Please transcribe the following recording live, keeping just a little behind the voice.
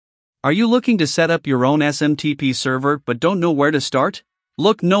Are you looking to set up your own SMTP server but don't know where to start?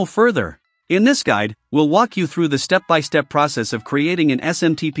 Look no further. In this guide, we'll walk you through the step-by-step process of creating an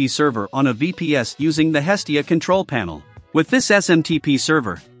SMTP server on a VPS using the Hestia control panel. With this SMTP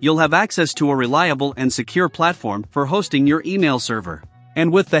server, you'll have access to a reliable and secure platform for hosting your email server.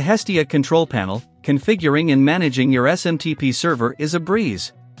 And with the Hestia control panel, configuring and managing your SMTP server is a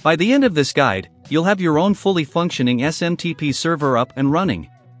breeze. By the end of this guide, you'll have your own fully functioning SMTP server up and running.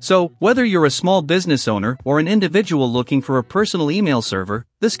 So, whether you're a small business owner or an individual looking for a personal email server,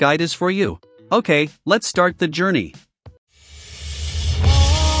 this guide is for you. Okay, let's start the journey.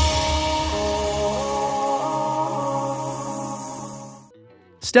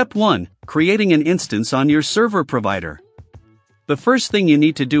 Step 1. Creating an instance on your server provider. The first thing you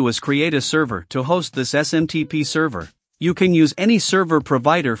need to do is create a server to host this SMTP server. You can use any server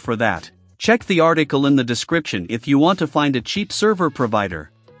provider for that. Check the article in the description if you want to find a cheap server provider.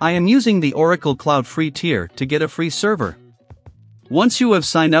 I am using the Oracle Cloud free tier to get a free server. Once you have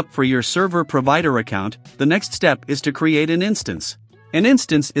signed up for your server provider account, the next step is to create an instance. An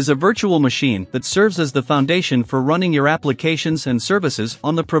instance is a virtual machine that serves as the foundation for running your applications and services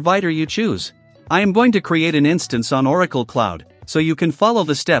on the provider you choose. I am going to create an instance on Oracle Cloud, so you can follow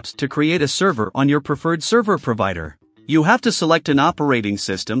the steps to create a server on your preferred server provider. You have to select an operating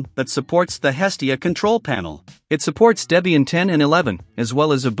system that supports the Hestia control panel. It supports Debian 10 and 11, as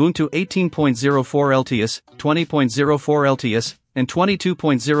well as Ubuntu 18.04 LTS, 20.04 LTS, and 22.04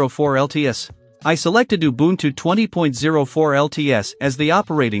 LTS. I selected Ubuntu 20.04 LTS as the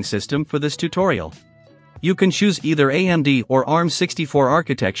operating system for this tutorial. You can choose either AMD or ARM64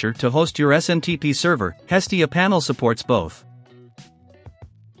 architecture to host your SMTP server. Hestia panel supports both.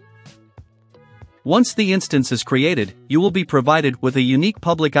 Once the instance is created, you will be provided with a unique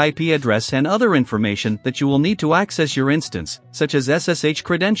public IP address and other information that you will need to access your instance, such as SSH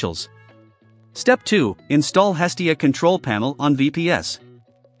credentials. Step 2. Install Hestia control panel on VPS.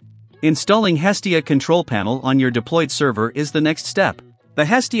 Installing Hestia control panel on your deployed server is the next step. The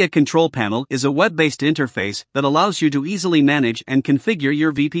Hestia control panel is a web-based interface that allows you to easily manage and configure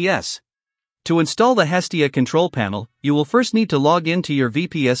your VPS. To install the Hestia control panel, you will first need to log into your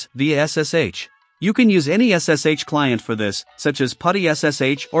VPS via SSH. You can use any SSH client for this, such as PuTTY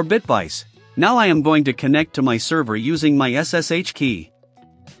SSH or Bitvice. Now I am going to connect to my server using my SSH key.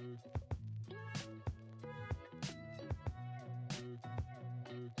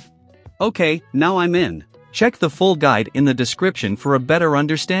 Okay, now I'm in. Check the full guide in the description for a better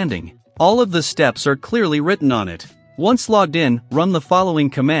understanding. All of the steps are clearly written on it. Once logged in, run the following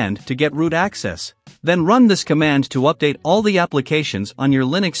command to get root access. Then run this command to update all the applications on your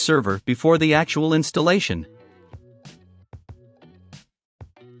Linux server before the actual installation.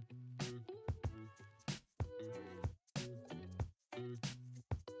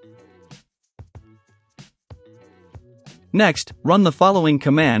 Next, run the following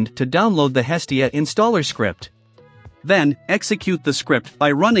command to download the Hestia installer script. Then, execute the script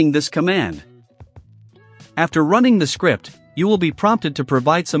by running this command. After running the script, you will be prompted to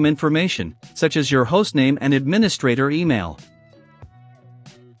provide some information, such as your hostname and administrator email.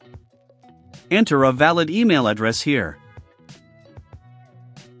 Enter a valid email address here.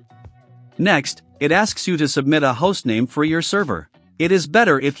 Next, it asks you to submit a hostname for your server. It is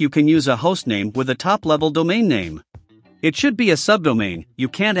better if you can use a hostname with a top-level domain name. It should be a subdomain. You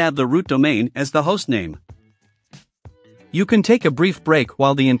can't have the root domain as the hostname. You can take a brief break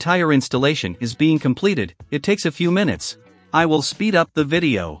while the entire installation is being completed. It takes a few minutes. I will speed up the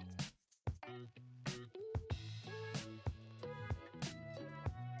video.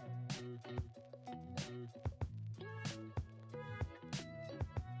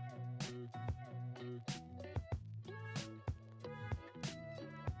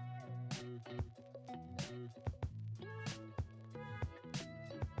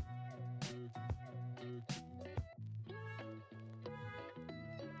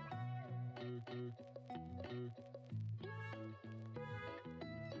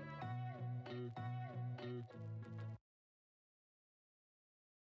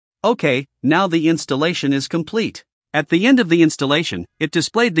 Okay, now the installation is complete. At the end of the installation, it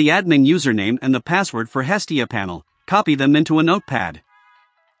displayed the admin username and the password for Hestia panel. Copy them into a notepad.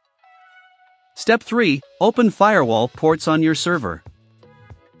 Step 3. Open Firewall ports on your server.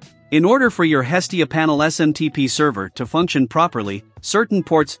 In order for your Hestia panel SMTP server to function properly, certain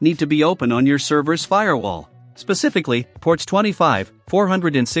ports need to be open on your server's firewall. Specifically, ports 25,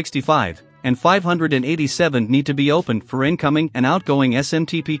 465, and 587 need to be open for incoming and outgoing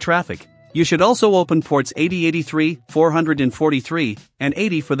SMTP traffic. You should also open ports 8083, 443, and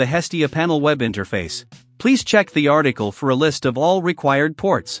 80 for the Hestia panel web interface. Please check the article for a list of all required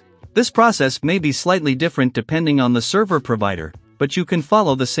ports. This process may be slightly different depending on the server provider, but you can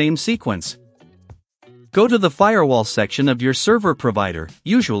follow the same sequence. Go to the Firewall section of your server provider.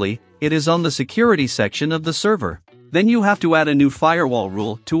 Usually, it is on the Security section of the server. Then you have to add a new firewall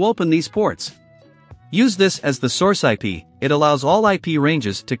rule to open these ports. Use this as the source IP. It allows all IP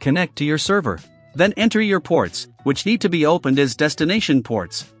ranges to connect to your server. Then enter your ports, which need to be opened as destination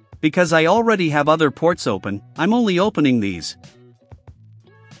ports. Because I already have other ports open, I'm only opening these.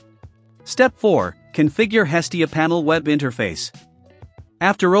 Step 4. Configure Hestia Panel Web Interface.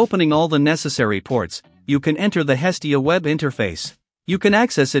 After opening all the necessary ports, you can enter the Hestia web interface. You can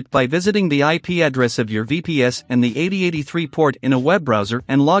access it by visiting the IP address of your VPS and the 8083 port in a web browser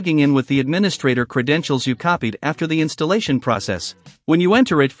and logging in with the administrator credentials you copied after the installation process. When you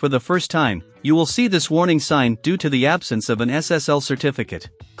enter it for the first time, you will see this warning sign due to the absence of an SSL certificate.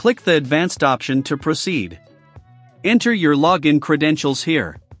 Click the Advanced option to proceed. Enter your login credentials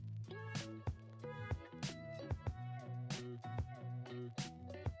here.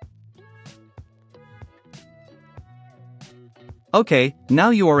 Okay, now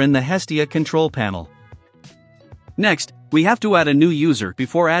you are in the Hestia control panel. Next, we have to add a new user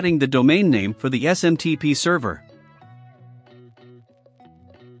before adding the domain name for the SMTP server.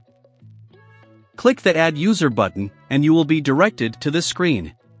 Click the Add User button, and you will be directed to this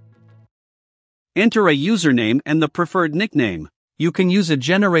screen. Enter a username and the preferred nickname. You can use a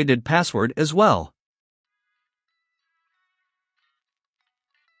generated password as well.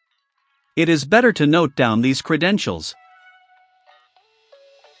 It is better to note down these credentials.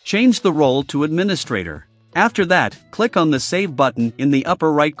 Change the role to administrator. After that, click on the Save button in the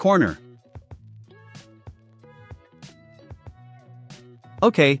upper right corner.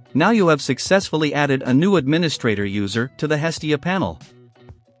 Okay, now you have successfully added a new administrator user to the Hestia panel.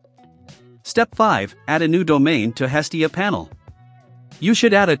 Step 5. Add a new domain to Hestia panel. You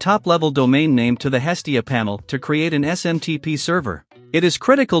should add a top-level domain name to the Hestia panel to create an SMTP server. It is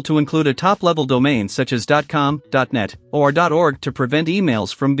critical to include a top-level domain such as .com, .net, or .org to prevent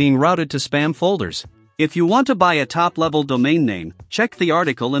emails from being routed to spam folders. If you want to buy a top-level domain name, check the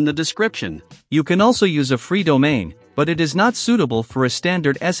article in the description. You can also use a free domain, but it is not suitable for a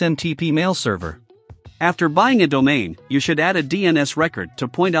standard SMTP mail server. After buying a domain, you should add a DNS record to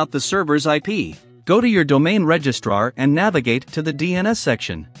point out the server's IP. Go to your domain registrar and navigate to the DNS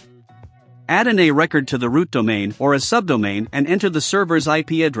section. Add an A record to the root domain or a subdomain and enter the server's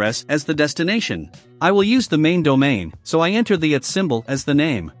IP address as the destination. I will use the main domain, so I enter the @ symbol as the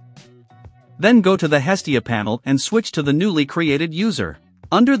name. Then go to the Hestia panel and switch to the newly created user.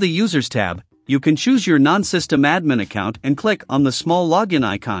 Under the Users tab, you can choose your non-system admin account and click on the small login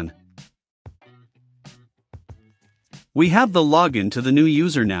icon. We have the login to the new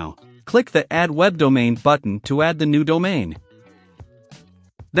user now. Click the Add Web Domain button to add the new domain.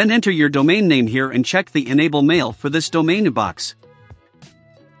 Then enter your domain name here and check the Enable Mail for this domain box.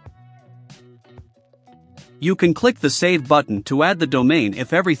 You can click the Save button to add the domain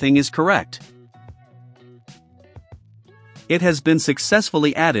if everything is correct. It has been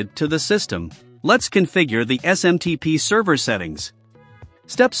successfully added to the system. Let's configure the SMTP server settings.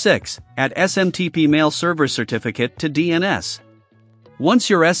 Step 6. Add SMTP mail server certificate to DNS.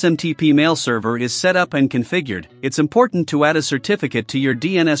 Once your SMTP mail server is set up and configured, it's important to add a certificate to your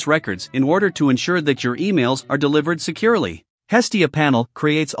DNS records in order to ensure that your emails are delivered securely. Hestia panel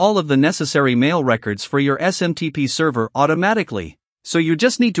creates all of the necessary mail records for your SMTP server automatically, so you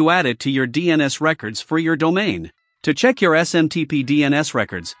just need to add it to your DNS records for your domain. To check your SMTP DNS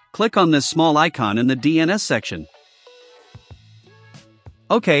records, click on this small icon in the DNS section.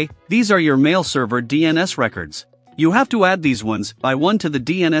 Okay, these are your mail server DNS records. You have to add these ones by one to the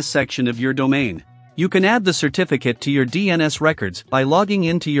DNS section of your domain. You can add the certificate to your DNS records by logging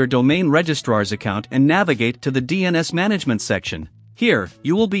into your domain registrar's account and navigate to the DNS management section. Here,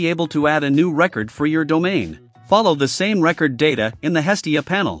 you will be able to add a new record for your domain. Follow the same record data in the Hestia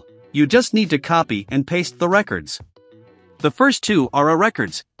panel. You just need to copy and paste the records. The first two are a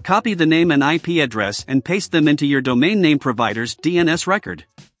records. Copy the name and IP address and paste them into your domain name provider's DNS record.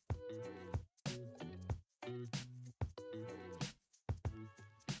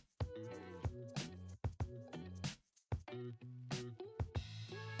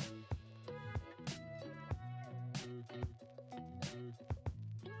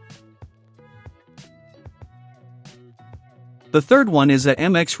 The third one is a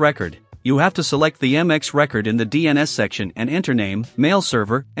MX record. You have to select the MX record in the DNS section and enter name, mail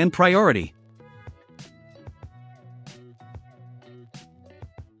server, and priority.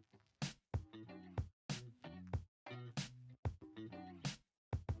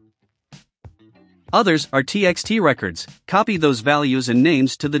 Others are TXT records. Copy those values and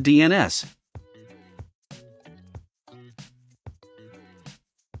names to the DNS.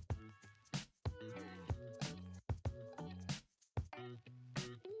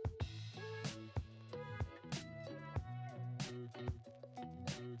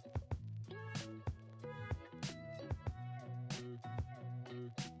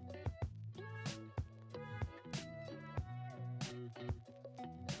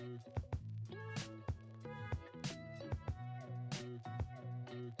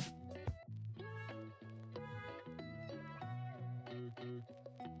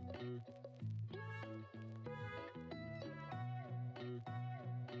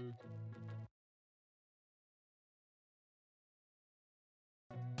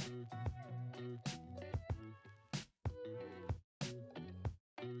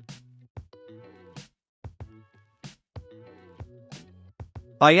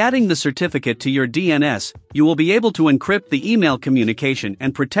 By adding the certificate to your DNS, you will be able to encrypt the email communication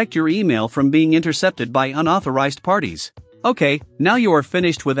and protect your email from being intercepted by unauthorized parties. Okay, now you are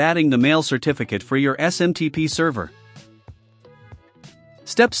finished with adding the mail certificate for your SMTP server.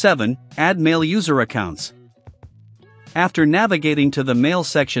 Step 7. Add mail user accounts. After navigating to the Mail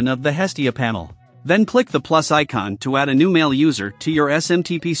section of the Hestia panel, then click the plus icon to add a new mail user to your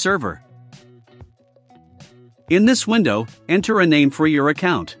SMTP server. In this window, enter a name for your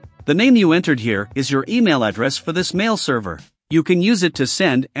account. The name you entered here is your email address for this mail server. You can use it to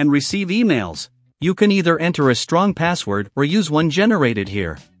send and receive emails. You can either enter a strong password or use one generated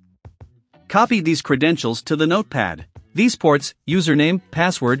here. Copy these credentials to the notepad. These ports, username,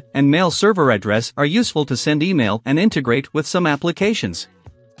 password, and mail server address are useful to send email and integrate with some applications.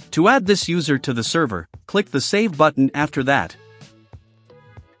 To add this user to the server, click the Save button after that.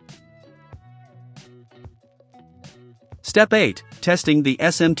 Step 8. Testing the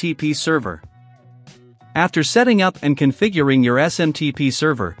SMTP server. After setting up and configuring your SMTP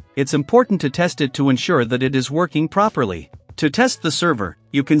server, it's important to test it to ensure that it is working properly. To test the server,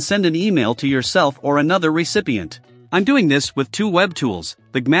 you can send an email to yourself or another recipient. I'm doing this with two web tools,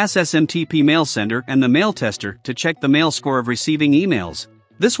 the GMAS SMTP Mail Sender and the Mail Tester, to check the mail score of receiving emails.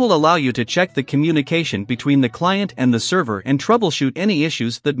 This will allow you to check the communication between the client and the server and troubleshoot any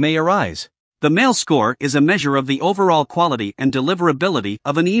issues that may arise. The mail score is a measure of the overall quality and deliverability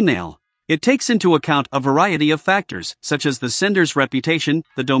of an email. It takes into account a variety of factors, such as the sender's reputation,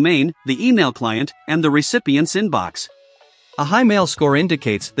 the domain, the email client, and the recipient's inbox. A high mail score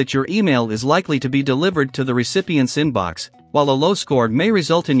indicates that your email is likely to be delivered to the recipient's inbox, while a low score may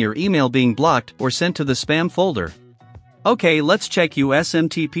result in your email being blocked or sent to the spam folder. Okay, let's check your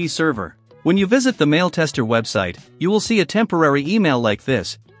SMTP server. When you visit the Mail Tester website, you will see a temporary email like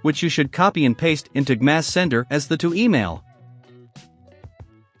this, which you should copy and paste into GMAS Sender as the to email.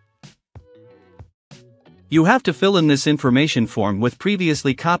 You have to fill in this information form with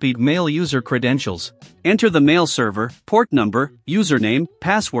previously copied mail user credentials. Enter the mail server, port number, username,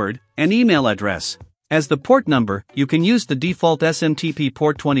 password, and email address. As the port number, you can use the default SMTP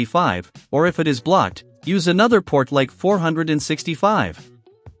port 25, or if it is blocked, use another port like 465.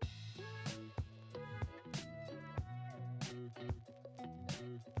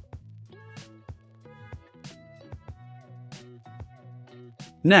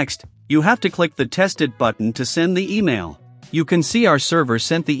 Next, you have to click the Test It button to send the email. You can see our server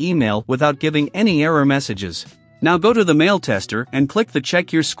sent the email without giving any error messages. Now go to the Mail Tester and click the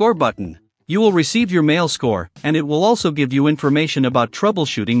Check Your Score button. You will receive your mail score, and it will also give you information about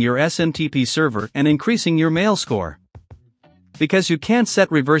troubleshooting your SMTP server and increasing your mail score. Because you can't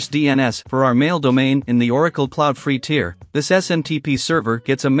set reverse DNS for our mail domain in the Oracle Cloud Free tier, this SMTP server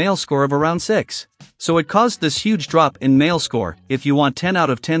gets a mail score of around 6. So it caused this huge drop in mail score. If you want 10 out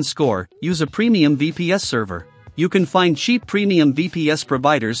of 10 score, use a premium VPS server. You can find cheap premium VPS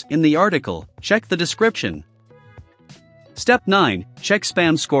providers in the article, check the description. Step 9. Check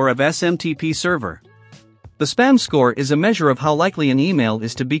spam score of SMTP server. The spam score is a measure of how likely an email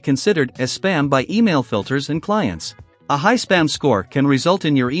is to be considered as spam by email filters and clients. A high spam score can result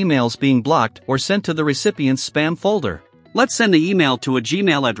in your emails being blocked or sent to the recipient's spam folder. Let's send the email to a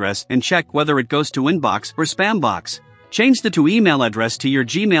Gmail address and check whether it goes to inbox or spam box. Change the to email address to your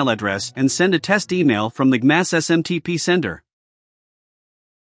Gmail address and send a test email from the GMAS SMTP sender.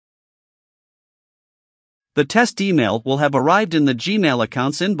 The test email will have arrived in the Gmail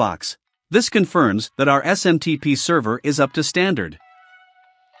account's inbox. This confirms that our SMTP server is up to standard.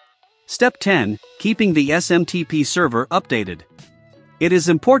 Step 10. Keeping the SMTP server updated. It is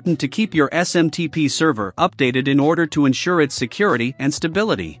important to keep your SMTP server updated in order to ensure its security and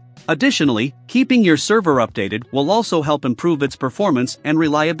stability. Additionally, keeping your server updated will also help improve its performance and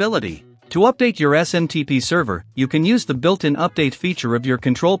reliability. To update your SMTP server, you can use the built-in update feature of your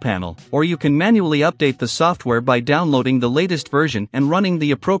control panel, or you can manually update the software by downloading the latest version and running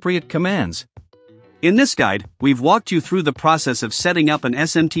the appropriate commands. In this guide, we've walked you through the process of setting up an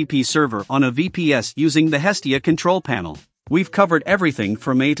SMTP server on a VPS using the Hestia control panel. We've covered everything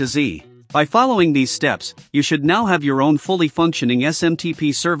from A to Z. By following these steps, you should now have your own fully functioning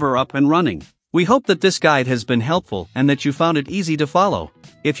SMTP server up and running. We hope that this guide has been helpful and that you found it easy to follow.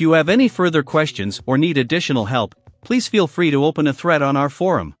 If you have any further questions or need additional help, please feel free to open a thread on our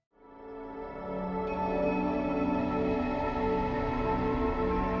forum.